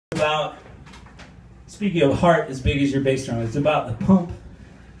about, speaking of heart as big as your bass drum, it's about the pump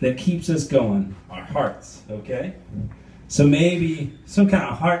that keeps us going, our hearts, okay? So maybe some kind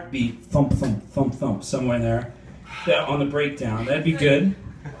of heartbeat, thump, thump, thump, thump, somewhere in there on the breakdown. That'd be good.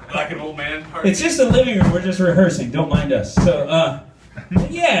 Like an old man party. It's just a living room. We're just rehearsing. Don't mind us. So,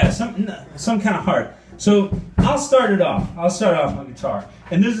 yeah, some kind of heart. So I'll start it off. I'll start off on guitar.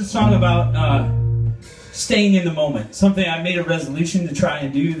 And this is a song about staying in the moment. Something I made a resolution to try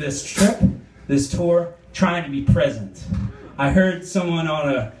and do this trip, this tour, trying to be present. I heard someone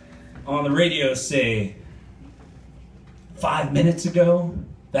on the radio say, 5 minutes ago,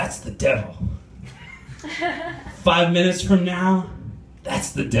 that's the devil. 5 minutes from now,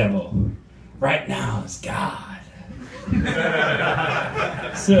 that's the devil. Right now is God.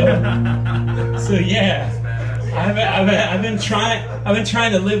 So yeah, I've been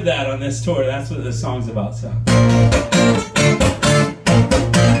trying to live that on this tour. That's what this song's about. So.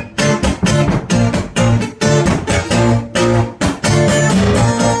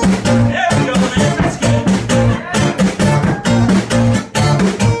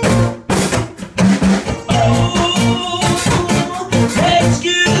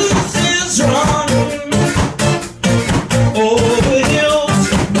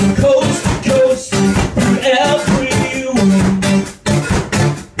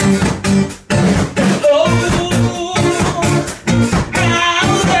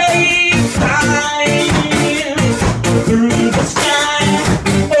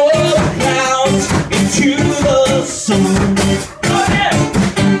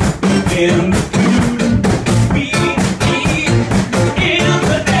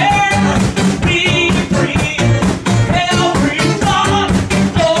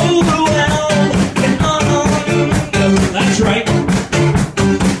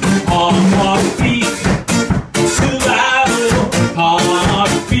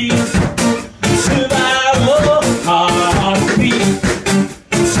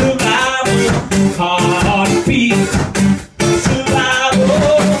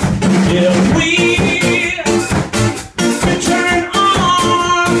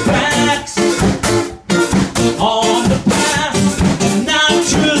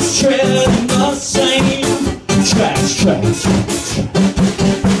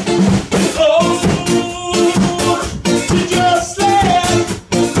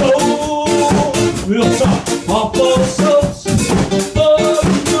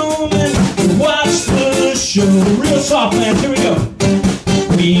 Real soft, man. Here we go.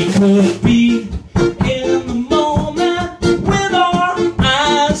 We could be in the moment with our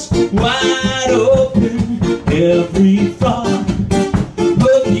eyes wide open. Every thought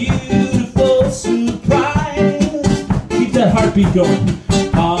a beautiful surprise. Keep that heartbeat going.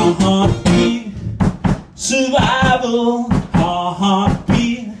 Our heartbeat, survival. Our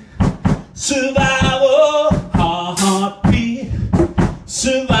heartbeat, survival. Our heartbeat,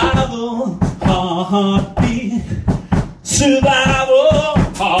 survival. Our heartbeat, survival.